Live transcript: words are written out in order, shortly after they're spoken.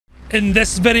In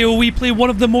this video, we play one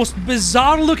of the most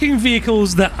bizarre looking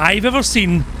vehicles that I've ever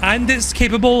seen, and it's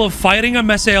capable of firing a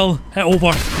missile at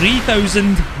over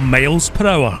 3,000 miles per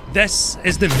hour. This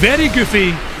is the very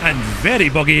goofy and very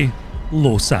buggy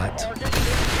LOSAT.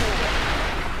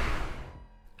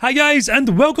 Hi guys,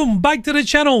 and welcome back to the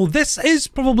channel. This is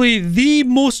probably the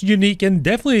most unique and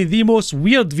definitely the most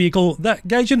weird vehicle that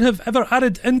Gaijin have ever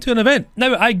added into an event.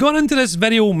 Now, I got into this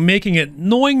video making it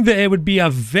knowing that it would be a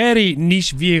very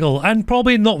niche vehicle and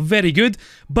probably not very good,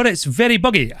 but it's very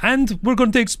buggy, and we're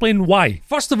going to explain why.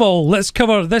 First of all, let's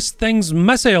cover this thing's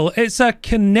missile. It's a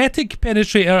kinetic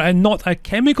penetrator and not a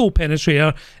chemical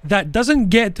penetrator that doesn't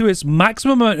get to its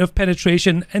maximum amount of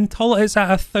penetration until it's at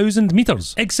 1,000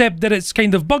 meters, except that it's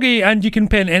kind of buggy and you can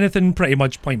pen anything pretty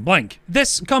much point blank.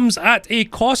 This comes at a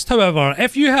cost, however.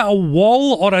 If you hit a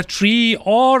wall or a tree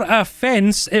or a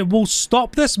fence, it will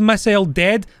stop this missile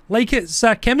dead like it's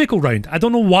a chemical round. I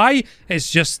don't know why,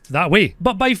 it's just that way.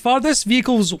 But by far this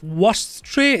vehicle's worst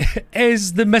trait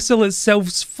is the missile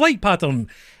itself's flight pattern.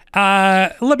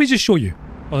 Let me just show you.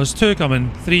 Well, there's two coming,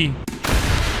 three.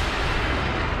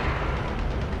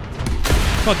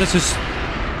 God, this is...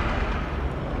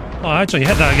 Oh, I actually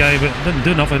hit that guy, but didn't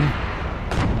do nothing.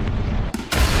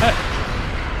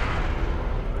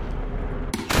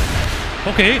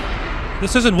 Okay,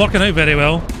 this isn't working out very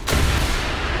well.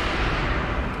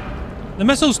 The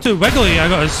missile's too wiggly. I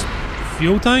got his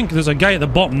fuel tank. There's a guy at the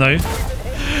bottom now.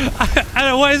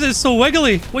 Why is it so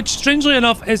wiggly? Which, strangely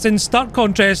enough, is in stark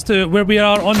contrast to where we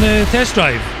are on the test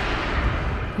drive,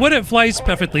 where it flies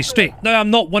perfectly straight. Now, I'm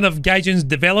not one of Gaijin's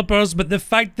developers, but the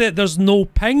fact that there's no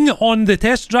ping on the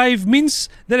test drive means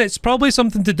that it's probably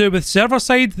something to do with server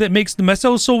side that makes the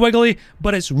missile so wiggly,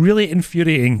 but it's really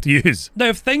infuriating to use. Now,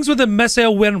 if things with the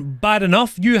missile weren't bad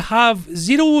enough, you have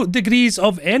 0 degrees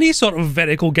of any sort of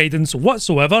vertical guidance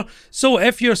whatsoever, so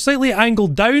if you're slightly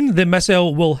angled down, the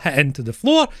missile will hit into the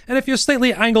floor, and if you're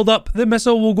slightly angled up, the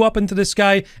missile will go up into the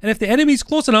sky, and if the enemy's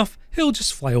close enough, he'll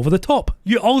just fly over the top.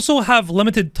 You also have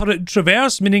limited turret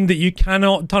traverse, meaning that you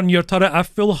cannot turn your turret a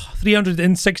full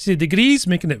 360 degrees,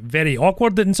 making it very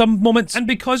awkward in some moments. And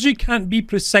because you can't be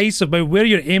precise about where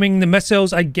you're aiming the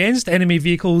missiles against enemy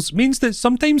vehicles, means that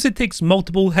sometimes it takes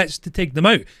multiple hits to take them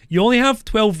out. You only have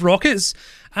 12 rockets,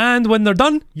 and when they're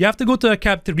done, you have to go to a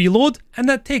cap to reload, and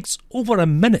that takes over a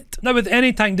minute. Now, with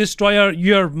any tank destroyer,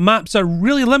 your maps are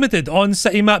really limited. On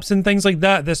city maps and things like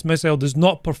that, this missile does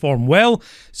not perform well,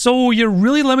 so you're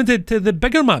really limited to the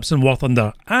bigger maps in War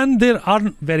Thunder, and there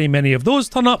aren't very many of those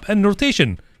turn up in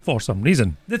rotation for some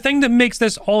reason. The thing that makes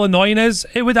this all annoying is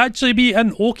it would actually be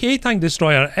an okay tank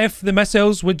destroyer if the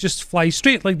missiles would just fly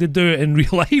straight like they do in real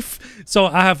life. So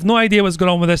I have no idea what's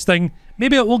going on with this thing.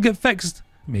 Maybe it will get fixed.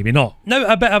 Maybe not. Now,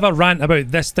 a bit of a rant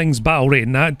about this thing's battle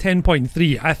rating at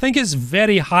 10.3. I think it's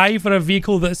very high for a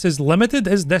vehicle that's as limited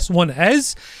as this one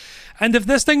is. And if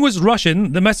this thing was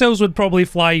Russian, the missiles would probably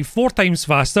fly 4 times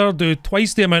faster, do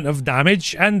twice the amount of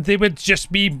damage, and they would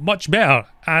just be much better,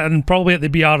 and probably at the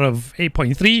BR of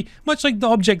 8.3, much like the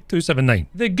Object 279.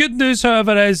 The good news,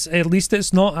 however, is at least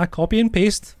it's not a copy and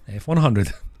paste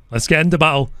F100. Let's get into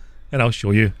battle, and I'll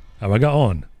show you how I got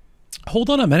on.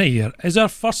 Hold on a minute here. Is our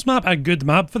first map a good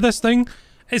map for this thing?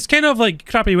 It's kind of like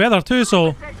crappy weather too, so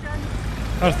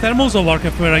our thermals will work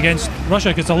if we're against Russia,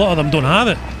 because a lot of them don't have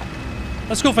it.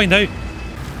 Let's go find out.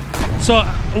 So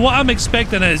what I'm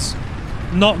expecting is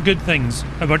not good things.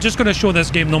 And we're just going to show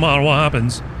this game no matter what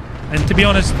happens. And to be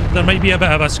honest, there might be a bit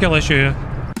of a skill issue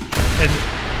in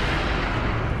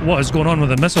what is going on with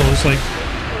the missile. It's like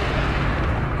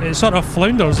it sort of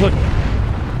flounders, look.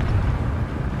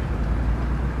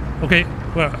 Okay,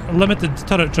 we're limited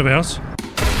turret traverse.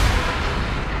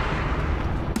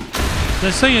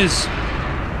 This thing is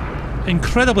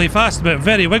incredibly fast but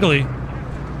very wiggly.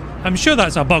 I'm sure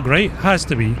that's a bug, right? Has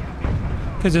to be.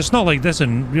 Because it's not like this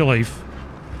in real life.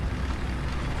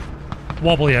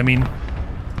 Wobbly, I mean.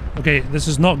 Okay, this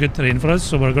is not good terrain for us,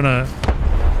 so we're gonna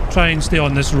try and stay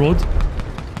on this road.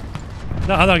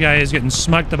 That other guy is getting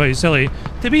smacked about silly.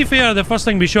 To be fair, the first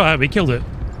thing we shot at, we killed it.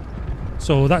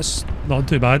 So that's not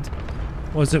too bad.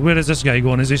 Where is this guy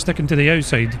going? Is he sticking to the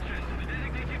outside?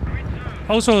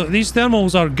 Also, these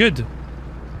thermals are good.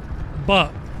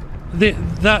 But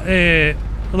that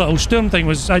little storm thing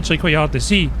was actually quite hard to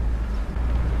see.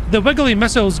 The wiggly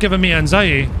missile's giving me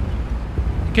anxiety.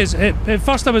 Because at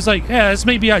first I was like, yeah, this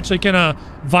might be actually kind of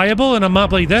viable in a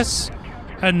map like this.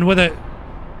 And with it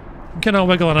kind of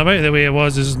wiggling about the way it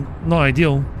was is not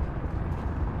ideal.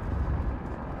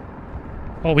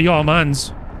 Oh, we got a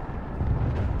man's.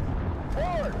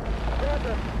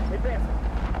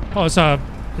 Oh, it's a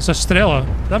Strela.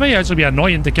 That might actually be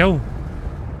annoying to kill.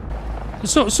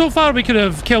 So far we could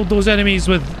have killed those enemies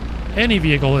with any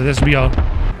vehicle at this VR.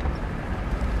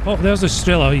 Oh, there's the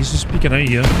Strela. He's just peeking out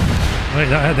here. Right,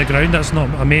 that hit the ground. That's not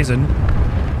amazing.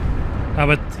 I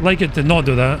would like it to not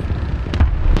do that.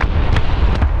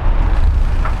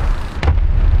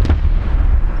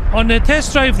 On the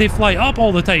test drive, they fly up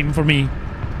all the time for me.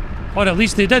 Or at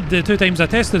least they did the 2 times I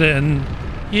tested it, and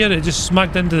here it just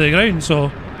smacked into the ground,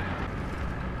 so...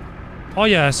 Oh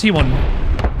yeah, I see one.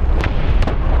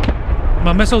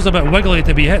 My missile's a bit wiggly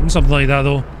to be hitting something like that,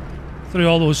 though. Through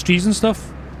all those trees and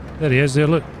stuff. There he is, there,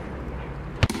 look.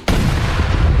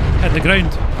 Hit the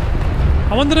ground.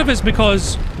 I wonder if it's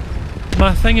because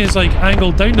my thing is, like,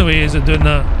 angled down the way. Is it doing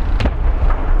that?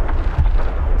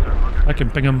 I can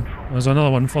ping him. There's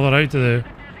another one further out to the...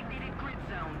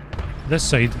 this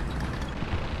side.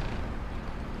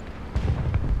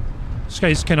 This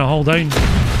guy's kind of hull down.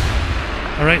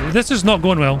 Alright, this is not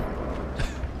going well.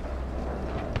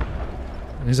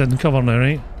 He's in cover now,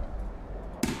 right?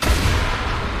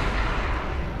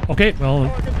 Okay, well...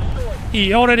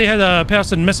 he already had a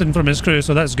person missing from his crew,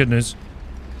 so that's good news.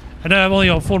 And now I've only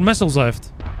got 4 missiles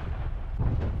left.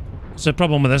 It's a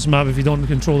problem with this map if you don't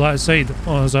control that side.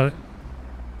 Oh, there's a...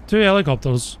 2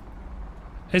 helicopters.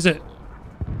 Is it...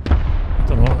 I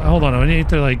don't know. Hold on, I need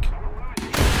to, like...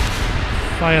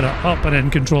 fire it up and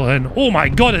then control it in. Oh my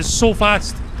god, it's so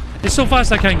fast! It's so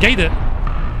fast I can't guide it.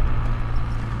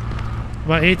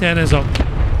 My A10 is up.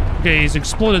 Okay, he's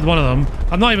exploded one of them.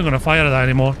 I'm not even going to fire at that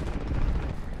anymore.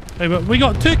 Right, but we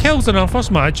got 2 kills in our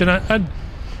first match, and I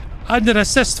had an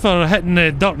assist for hitting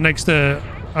the dirt next to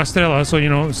Estrella, so you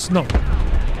know, it's not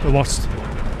the worst.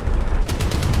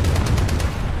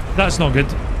 That's not good.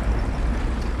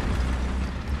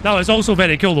 That was also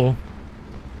very cool though.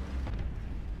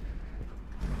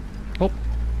 Oh.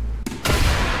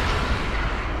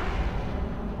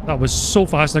 That was so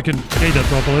fast I couldn't guide it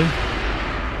properly.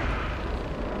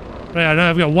 Right, now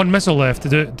I've got 1 missile left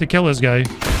to kill this guy.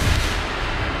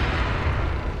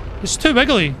 It's too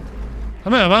wiggly.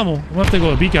 I'm out of ammo. I'm gonna have to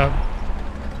go to B-cap.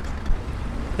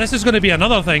 This is going to be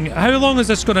another thing. How long is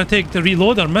this going to take to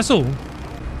reload our missile?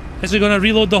 Is it going to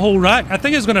reload the whole rack? I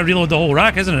think it's going to reload the whole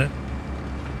rack, isn't it?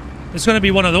 It's going to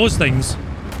be one of those things.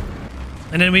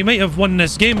 And then we might have won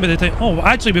this game by the time... Oh,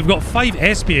 actually, we've got 5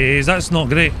 SPAs. That's not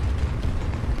great.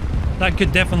 That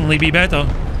could definitely be better.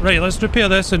 Right, let's repair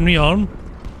this and rearm.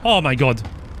 Oh my god.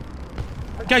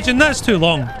 Gaijin, that's too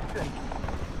long.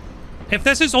 If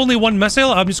this is only 1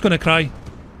 missile, I'm just going to cry.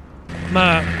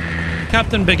 My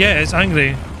Captain Baguette is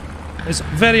angry. It's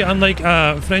very unlike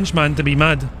a Frenchman to be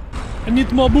mad. I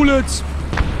need more bullets!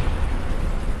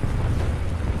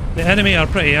 The enemy are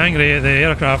pretty angry at the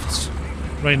aircrafts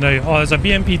right now. Oh, there's a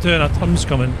BMP-2 and a Tums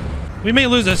coming. We may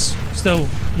lose this still,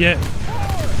 yet.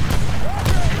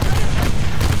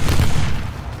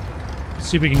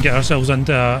 See if we can get ourselves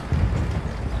into a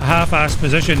half-assed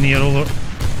position here over...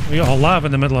 We got a lab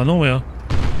in the middle of nowhere.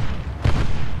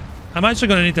 I'm actually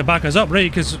going to need to back us up, right?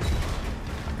 Because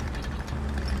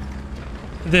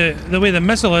the way the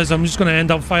missile is, I'm just going to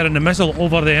end up firing the missile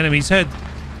over the enemy's head.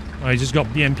 I just got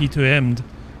BMP-2M'd,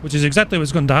 which is exactly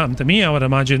what's going to happen to me, I would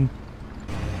imagine.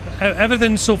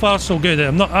 Everything's so far so good.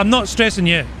 I'm not stressing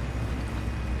yet.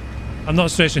 I'm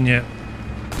not stressing yet.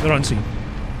 We're on scene.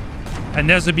 And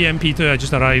there's the BMP-2 I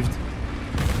just arrived.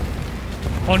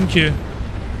 On cue.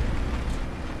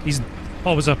 He's...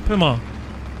 Oh, it was a Puma.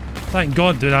 Thank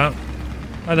God, dude. That'd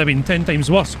have been 10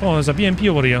 times worse. Oh, there's a BMP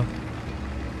over here.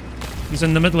 He's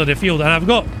in the middle of the field, and I've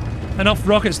got enough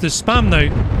rockets to spam now.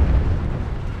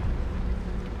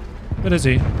 Where is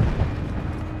he?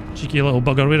 Cheeky little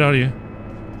bugger, where are you?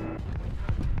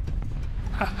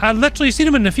 I literally seen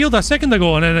him in the field a second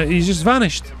ago, and then he's just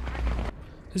vanished.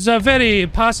 It's a very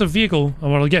passive vehicle.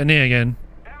 Oh, we're getting A again.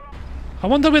 I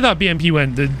wonder where that BMP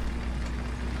went, dude.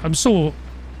 I'm so...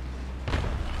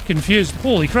 confused.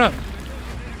 Holy crap.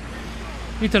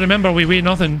 Need to remember we weigh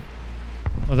nothing.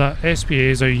 Oh, that SPA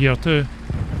is out here too.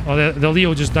 Oh, the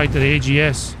Leo just died to the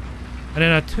AGS. And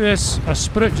then a 2S, a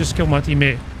Sprite just killed my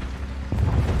teammate.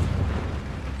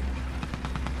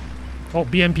 Oh,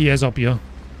 BMP is up here.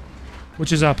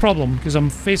 Which is a problem, because I'm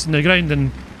facing the ground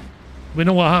and we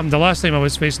know what happened the last time I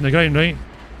was facing the ground, right?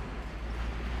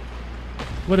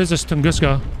 Where is this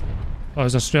Tunguska? Oh,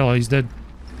 it's Estrella, he's dead.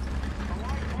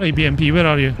 Right, BMP, where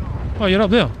are you? Oh, you're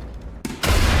up there.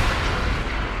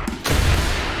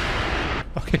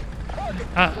 Okay.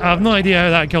 I have no idea how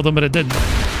that killed him, but it did.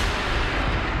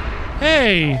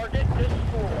 Hey!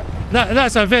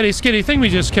 That's a very scary thing we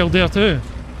just killed there too.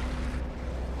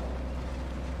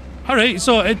 Alright,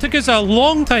 so it took us a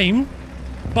long time,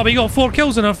 but we got 4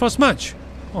 kills in our first match.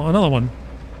 Oh, another one.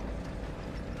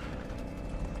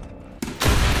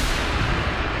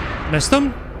 Missed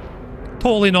him.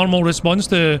 Totally normal response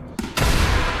to...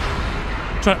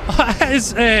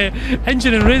 his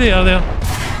engine and radiator there.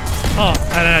 Oh,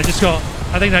 and I just got...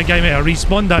 I think that guy might have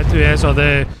respawned that to us, or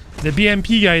the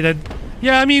BMP guy did.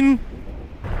 Yeah, I mean...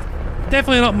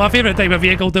 Definitely not my favourite type of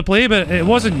vehicle to play, but it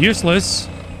wasn't useless.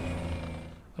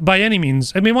 By any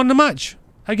means. And we won the match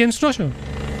against Russia.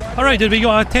 Alright, did we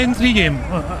got a 10-3 game?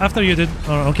 After you did.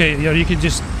 Oh, okay, yeah, you can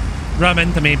just ram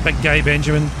into me, big guy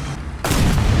Benjamin.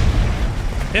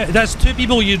 Yeah, that's 2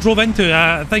 people you drove into.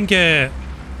 I think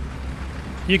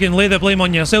you can lay the blame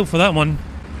on yourself for that one.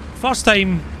 First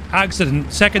time,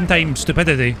 accident. Second time,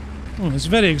 stupidity. It's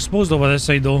very exposed over this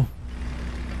side though.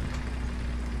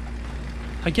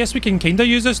 I guess we can kinda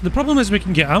use this. The problem is we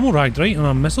can get ammo ragged, right, on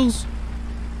our missiles.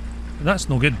 And that's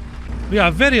no good. We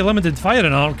have very limited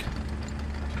firing arc.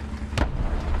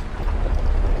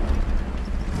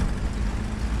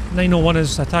 .901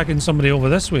 is attacking somebody over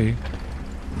this way.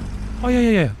 Oh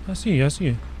yeah. I see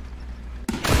you.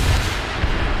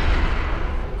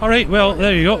 Alright, well,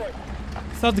 there you go.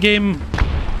 Third game.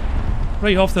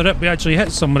 Right off the rip, we actually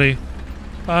hit somebody.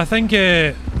 But I think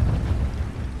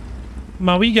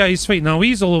my wee guy's fighting a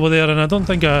weasel over there, and I don't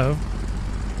think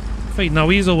fighting a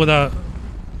weasel with a...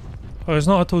 Oh, it's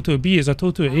not a Toto B, it's a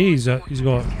Toto A he's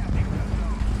got.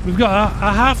 We've got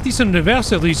a half decent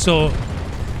reverse at least, so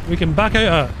we can back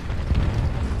out of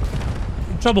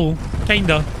trouble,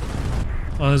 kinda.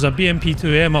 Oh, there's a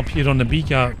BMP-2M up here on the B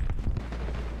cap.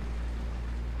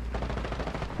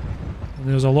 And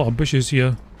there's a lot of bushes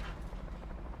here.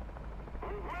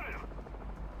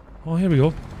 Oh, here we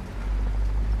go.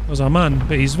 There's a man,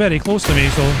 but he's very close to me,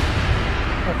 so...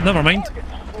 Oh, never mind.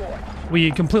 We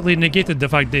completely negated the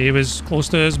fact that he was close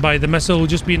to us by the missile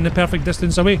just being the perfect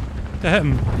distance away to hit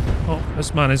him. Oh,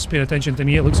 this man is paying attention to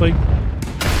me, it looks like.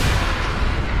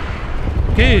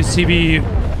 Okay, CB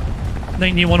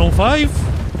 9105.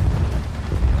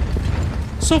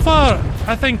 So far,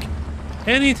 I think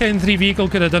any 10-3 vehicle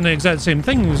could have done the exact same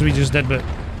thing as we just did, but...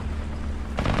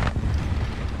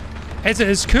 Is it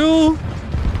as cool?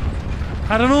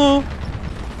 I don't know.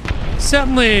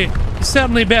 Certainly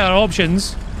better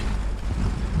options,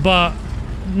 but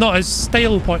not as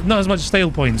much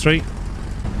style points, right?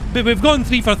 But we've gone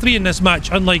 3 for 3 in this match,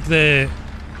 unlike the...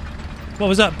 What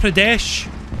was that? Pradesh?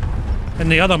 In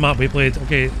the other map we played.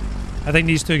 Okay, I think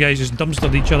these two guys just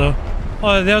dumpstered each other.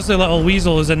 Oh, there's the little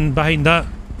weasel is in behind that.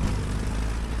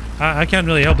 I can't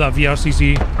really help that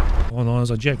VRCC. Oh no, there's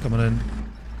a jet coming in.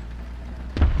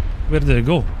 Where did it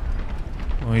go?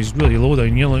 Oh, he's really low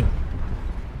down here, like.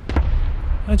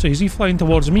 Actually, is he flying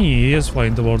towards me? He is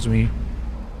flying towards me.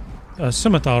 A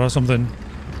scimitar or something.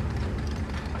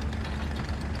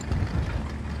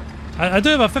 I do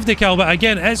have a 50 cal, but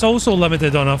again, it's also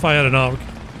limited on a firing arc.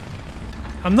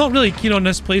 I'm not really keen on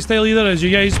this playstyle either, as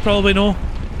you guys probably know.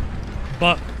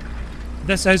 But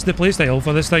this is the playstyle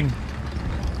for this thing.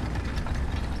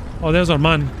 Oh, there's our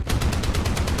man.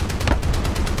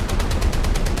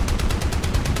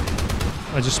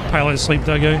 I just pilot sniped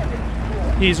that guy.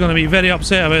 He's going to be very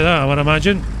upset about that, I would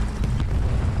imagine.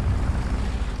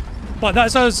 But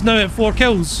that's us now at 4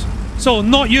 kills. So,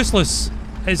 not useless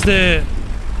is the...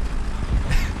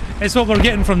 It's what we're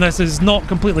getting from this, is not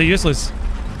completely useless.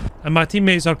 And my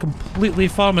teammates are completely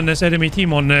farming this enemy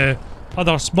team on the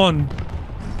other spawn.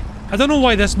 I don't know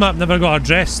why this map never got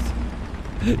addressed.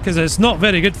 Because it's not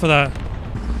very good for that.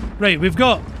 Right, we've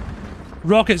got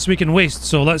rockets we can waste,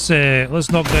 so let's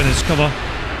knock down his cover.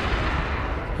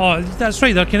 Oh, that's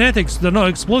right, they're kinetics, they're not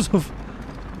explosive.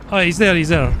 Oh, he's there.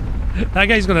 That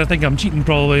guy's gonna think I'm cheating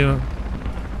probably, you know,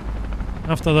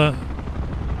 after that.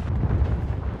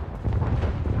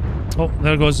 Oh,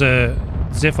 there goes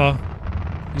Zephyr.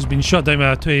 He's been shot down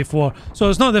by a 2A4. So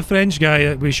it's not the French guy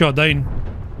that we shot down.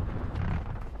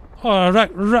 Oh, a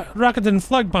Rakuten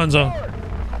flag panzer.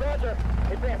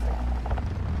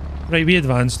 Right, we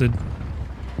advanced, dude.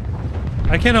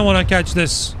 I kinda wanna catch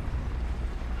this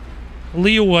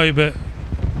Leo wow, but...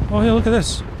 Oh, hey, look at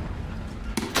this.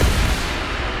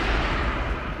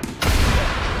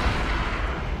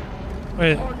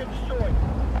 Wait.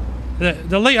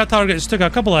 The lighter targets took a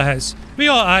couple of hits. We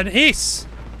got an ace!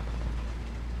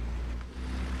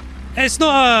 It's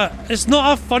not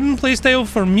a fun playstyle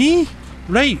for me,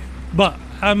 right? But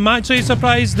I'm actually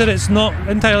surprised that it's not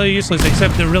entirely useless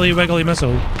except the really wiggly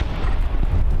missile.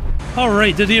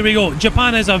 Alright, here we go.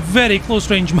 Japan is a very close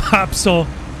range map, so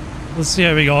let's see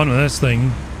how we go on with this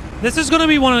thing. This is going to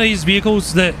be one of these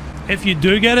vehicles that, if you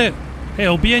do get it,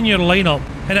 it'll be in your lineup.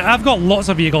 And I've got lots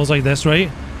of vehicles like this,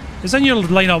 right? It's in your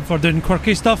lineup for doing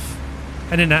quirky stuff,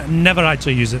 and then never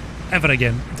actually use it, ever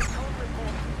again.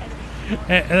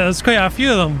 There's quite a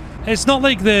few of them. It's not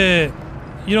like the,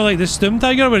 you know, like the Sturm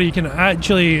Tiger where you can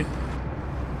actually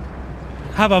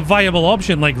have a viable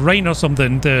option like Rhine or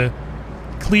something to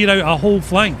clear out a whole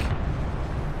flank.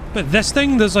 But this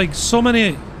thing, there's like so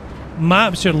many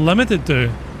maps you're limited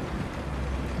to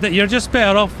that you're just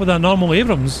better off with a normal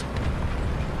Abrams.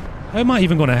 How am I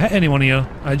even going to hit anyone here,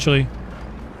 actually?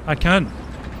 I can't.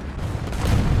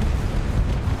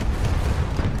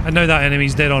 And now that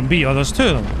enemy's dead on B. Oh, there's two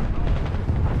of them.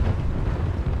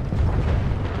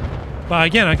 But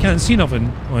again, I can't see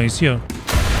nothing. Oh, he's here.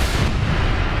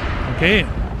 Okay.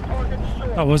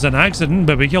 That was an accident,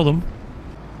 but we killed him.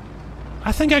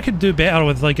 I think I could do better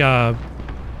with like a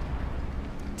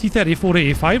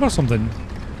T-34-85 or something.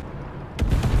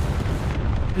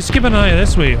 Let's keep an eye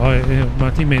this way. Oh, yeah,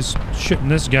 my teammate's shooting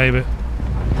this guy, but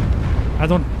I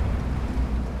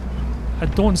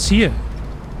don't see it.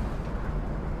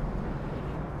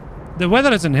 The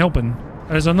weather isn't helping.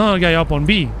 There's another guy up on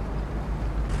B.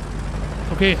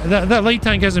 Okay, that light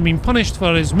tank hasn't been punished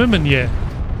for his movement yet.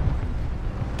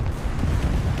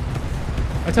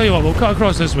 I tell you what, we'll cut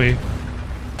across this way.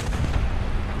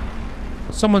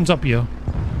 Someone's up here.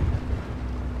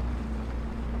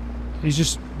 He's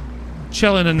just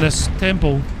chilling in this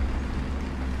temple.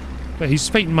 But he's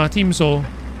fighting my team, so...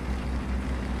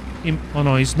 oh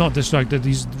no, he's not distracted.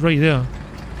 He's right there.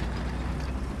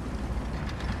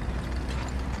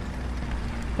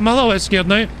 I'm a little bit scared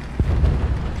now.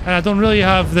 And I don't really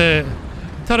have the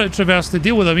turret traverse to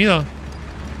deal with him either.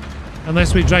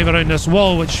 Unless we drive around this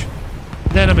wall, which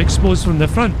then I'm exposed from the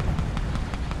front.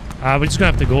 We're just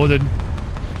gonna have to go then.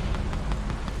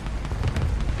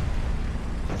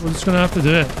 We're just gonna have to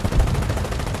do it.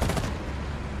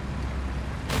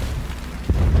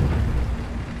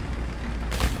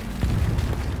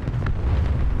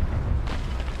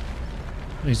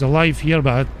 He's alive here,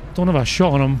 but I don't have a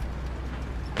shot on him.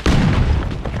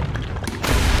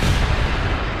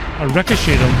 I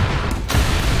ricocheted him.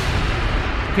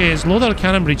 Okay, his loader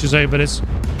cannon breach is out, but it's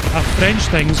a French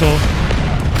thing, so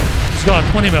he's got a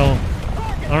 20mm.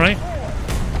 Alright.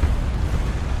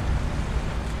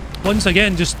 Once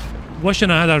again, just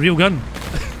wishing I had a real gun.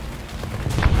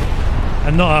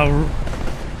 And not a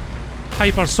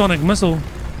hypersonic missile.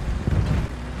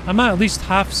 Am I at least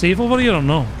half safe over here or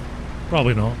no?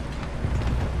 Probably not.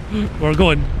 We're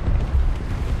going.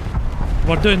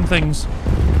 We're doing things.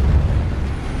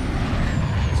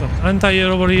 There's an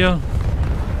anti-air over here.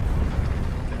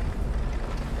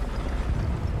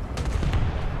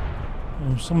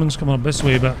 Oh, someone's coming up this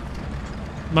way, but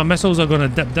my missiles are going to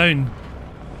dip down.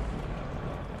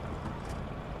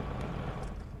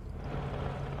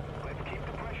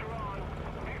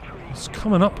 He's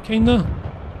coming up, kinda.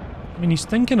 I mean, he's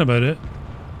thinking about it.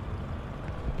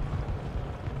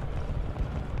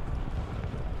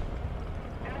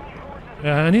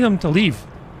 Yeah, I need him to leave.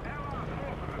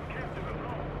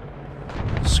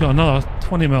 He's got another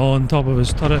 20mm on top of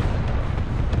his turret.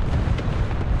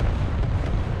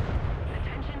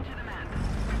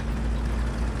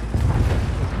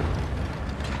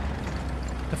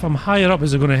 If I'm higher up,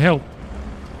 is it going to help?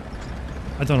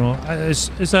 I don't know.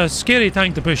 It's a scary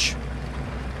tank to push.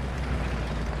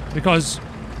 Because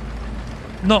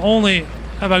not only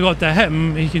have I got to hit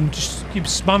him, he can just keep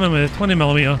spamming with a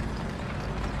 20mm.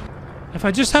 If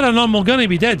I just had a normal gun, he'd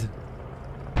be dead.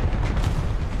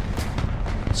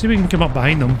 See if we can come up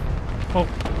behind him. Oh.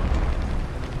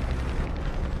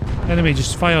 Enemy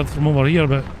just fired from over here,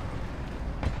 but...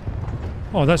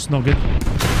 oh, that's not good.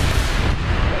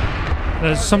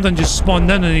 There's something just spawned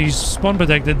in and he's spawn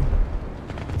protected.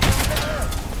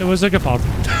 It was like a part.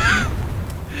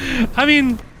 I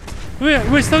mean,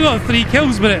 we still got 3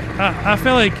 kills, but I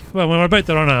feel like... well, we're about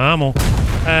to run out of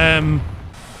ammo.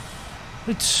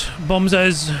 It's bombs it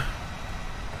is.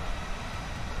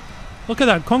 Look at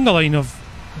that conga line of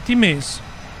teammates.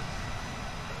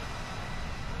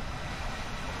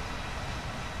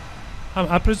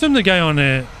 I presume the guy on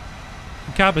the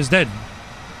cab is dead.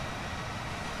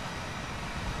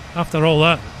 After all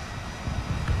that.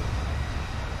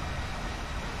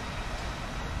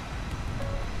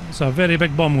 It's a very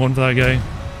big bomb going for that guy.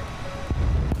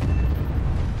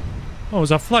 Oh, it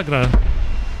was a flagra.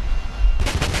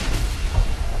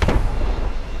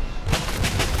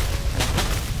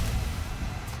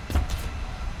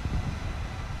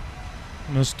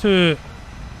 And there's 2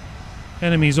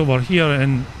 enemies over here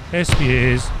in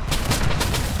SPAs.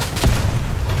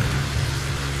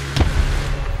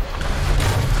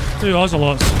 Two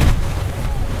ocelots.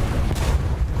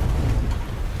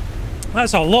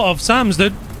 That's a lot of SAMs,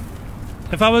 dude.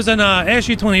 If I was in a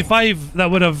SU-25,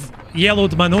 that would have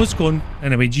yellowed my nose cone.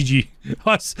 Anyway, GG.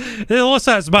 The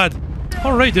LOSAT's bad.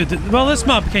 Alright, dude. Well, this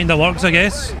map kind of works, I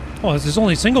guess. Oh, this is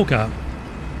only single cap.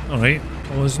 Alright.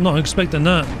 I was not expecting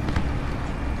that.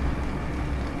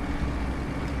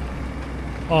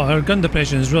 Oh, our gun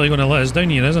depression is really going to let us down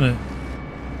here, isn't it?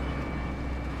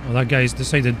 Oh, that guy's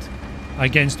decided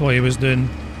against what he was doing.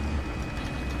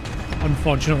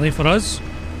 Unfortunately for us.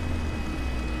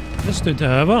 This dude,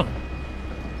 however.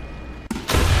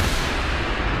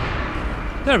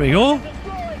 There we go.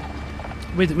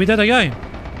 We did a guy.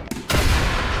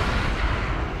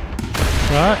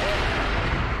 Right.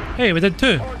 Hey, we did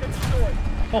two.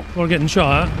 Oh, we're getting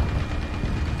shot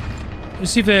at.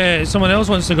 Let's see if someone else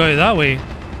wants to go that way.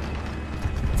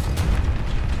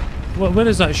 Where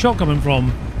is that shot coming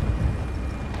from?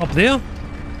 Up there?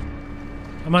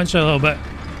 I'm actually a little bit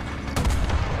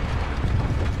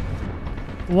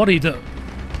worried that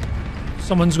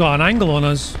someone's got an angle on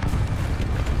us.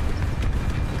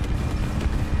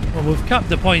 Well, we've capped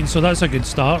the point, so that's a good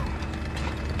start.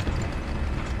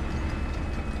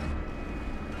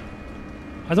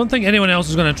 I don't think anyone else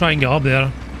is going to try and get up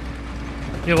there.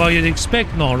 Yeah, well, you'd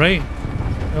expect not, right?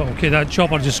 Okay, that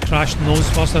chopper just crashed nose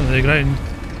first into the ground.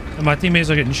 And my teammates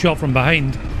are getting shot from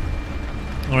behind.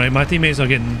 Alright, my teammates are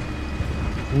getting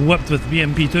whipped with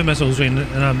BMP-2 missiles and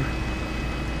I'm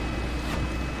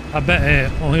a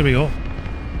bit... oh, here we go.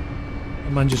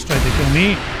 The man just tried to kill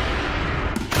me.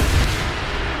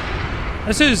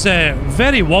 This is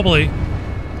very wobbly.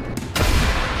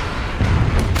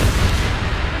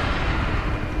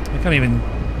 I can't even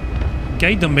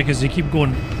guide them because they keep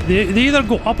going. They either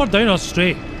go up or down or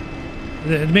straight.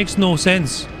 It makes no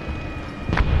sense.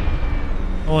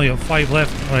 Oh, you have 5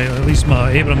 left. Right, at least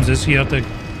my Abrams is here to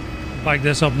back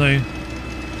this up now.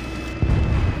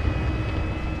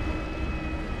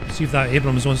 See if that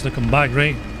Abrams wants to come back,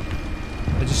 right?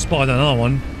 I just spotted another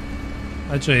one.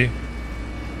 Actually,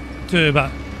 two,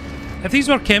 but if these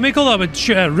were chemical, I would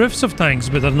shoot at roofs of tanks,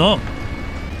 but they're not.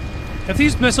 If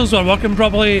these missiles were working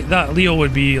properly, that Leo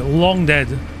would be long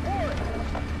dead.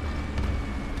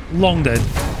 Long dead.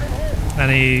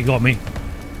 And he got me.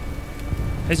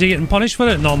 Is he getting punished for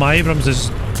it? No, my Abrams is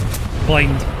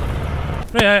blind.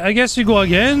 Right, I guess we go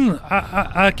again.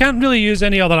 I can't really use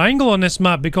any other angle on this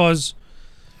map because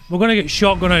we're going to get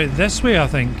shotgun out this way, I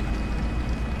think.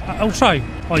 I'll try.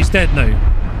 Oh, he's dead now.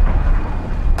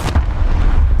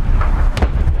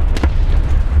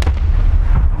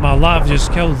 My lav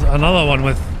just killed another one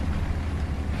with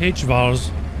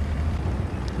HVARs.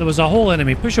 There was a whole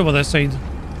enemy push over this side.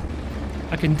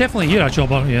 I can definitely hear a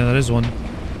chopper. Yeah, there is one.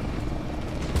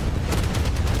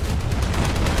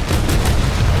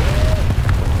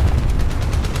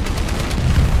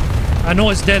 I know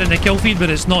it's dead in the kill feed, but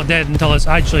it's not dead until it's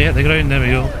actually hit the ground. There we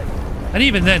go. And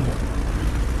even then...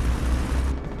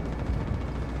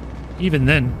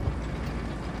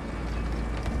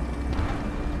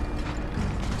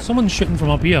 Someone's shooting from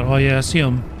up here. Oh yeah, I see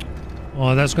him.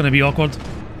 Oh, that's going to be awkward.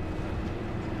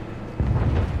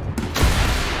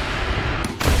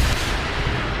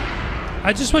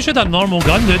 I just wish I had a normal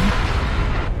gun, dude.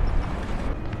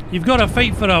 You've got to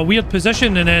fight for a weird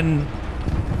position and then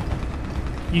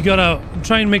you got to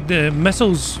try and make the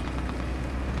missiles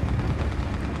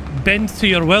bend to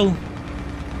your will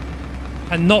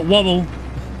and not wobble.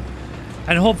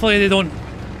 And hopefully they don't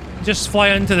just fly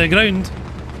into the ground.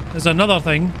 There's another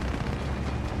thing.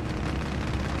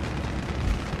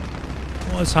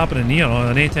 What is happening here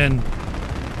on an A10?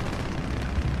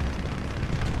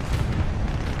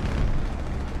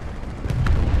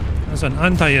 There's an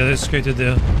anti-air that's scouted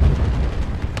there.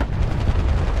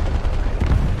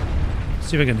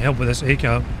 See if I can help with this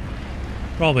A-cap.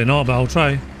 Probably not, but I'll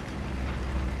try.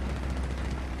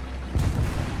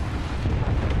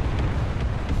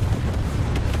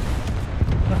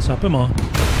 That's a Puma.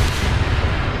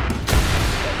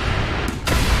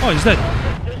 Oh, he's dead.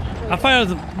 I fired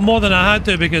more than I had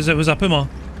to because it was a Puma.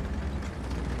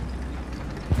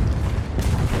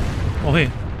 Oh, hey.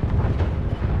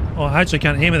 Oh, I actually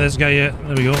can't aim at this guy yet.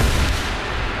 There we go.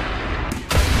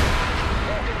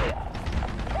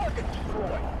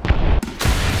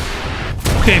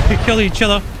 Okay, we kill each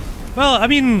other. Well, I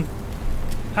mean,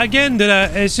 again,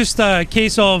 it's just a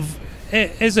case of,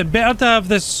 is it better to have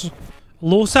this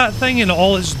LOSAT thing and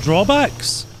all its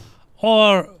drawbacks?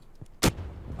 Or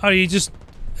are you just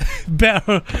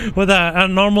better with a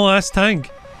normal ass tank?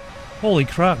 Holy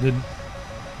crap, dude.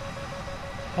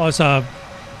 Oh, it's a...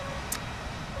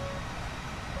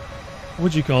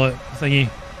 What'd you call it? Thingy.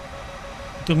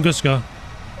 Tunguska.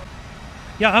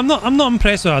 Yeah, I'm not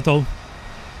impressed with that at all.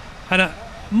 And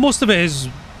most of it is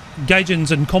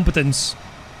Gaijin's incompetence.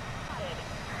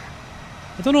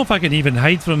 I don't know if I can even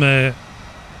hide from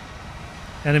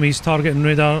enemies targeting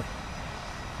radar.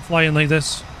 flying like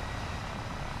this.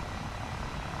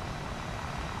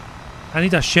 I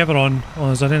need a chevron. Oh,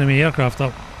 there's an enemy aircraft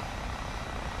up.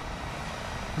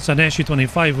 It's an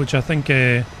Su-25, which I think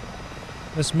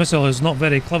this missile is not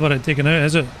very clever at taking out,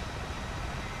 is it?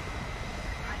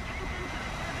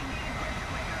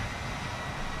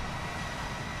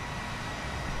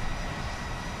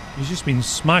 He's just been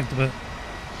smacked a bit.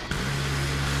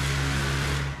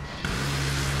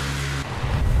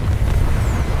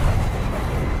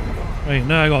 Right,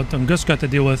 now I got Tunguska to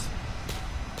deal with.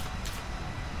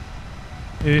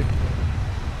 Who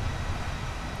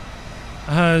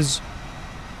has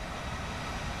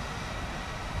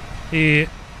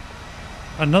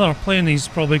another plane he's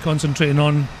probably concentrating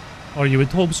on, or you would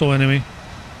hope so anyway.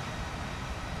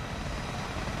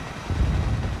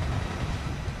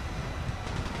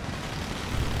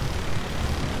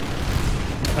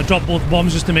 I dropped both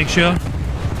bombs just to make sure.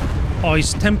 Oh,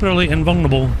 he's temporarily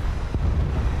invulnerable.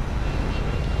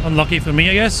 Unlucky for me,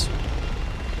 I guess.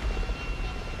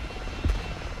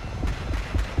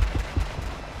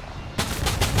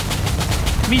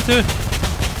 Me too.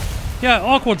 Yeah,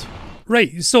 awkward.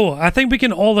 Right, so I think we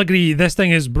can all agree this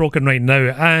thing is broken right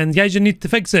now, and guys, you need to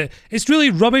fix it. It's really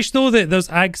rubbish though that there's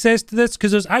access to this,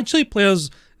 because there's actually players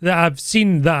that I've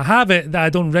seen that have it that I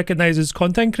don't recognise as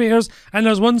content creators, and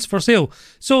there's ones for sale.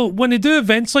 So when they do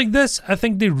events like this, I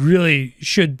think they really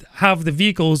should have the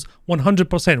vehicles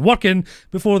 100% working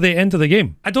before they enter the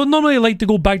game. I don't normally like to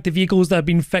go back to vehicles that have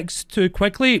been fixed too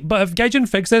quickly, but if Gaijin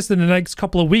fix this in the next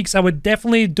couple of weeks, I would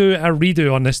definitely do a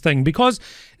redo on this thing, because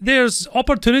there's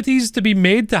opportunities to be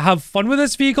made to have fun with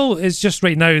this vehicle. It's just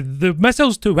right now, the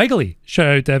missile's too wiggly.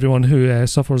 Shout out to everyone who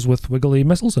suffers with wiggly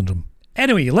missile syndrome.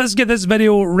 Anyway, let's get this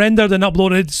video rendered and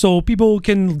uploaded so people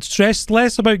can stress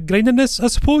less about grinding this, I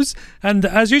suppose. And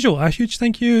as usual, a huge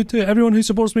thank you to everyone who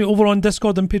supports me over on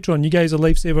Discord and Patreon. You guys are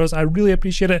lifesavers. I really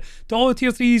appreciate it. To all the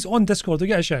tier 3s on Discord, we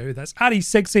get a shout out. That's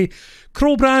Ari60,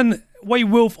 Crowbran, White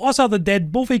Wolf, Ossa the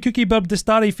Dead, Bofe, Cookie Bird,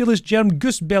 Destari, Fearless Germ,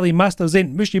 Goose Belly, Master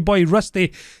Zent, Mushy Boy,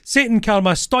 Rusty, Satan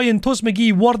Karma, Stoyan, Toast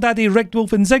McGee, War Daddy, Rick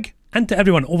Wolf and Zig. And to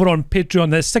everyone over on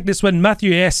Patreon, the Sickness Win,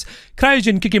 Matthew S,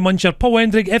 Cryogen, Cookie Muncher, Paul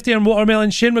Hendrick, FTN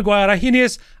Watermelon, Shane Maguire,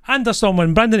 Ahenius, Anderson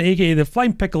Win, Brandon aka The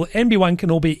Flying Pickle, MB1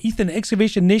 Kenobi, Ethan,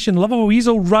 Excavation Nation, Love of a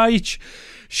Weasel, Raj,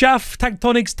 Shaft,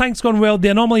 Tectonics, Tanks Gone Well, The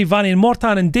Anomaly, Vanny,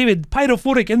 Mortan and David,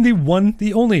 Pyrophoric, and the one,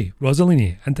 the only,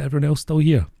 Rosalini. And to everyone else still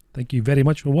here, thank you very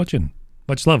much for watching.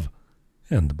 Much love,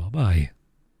 and bye-bye.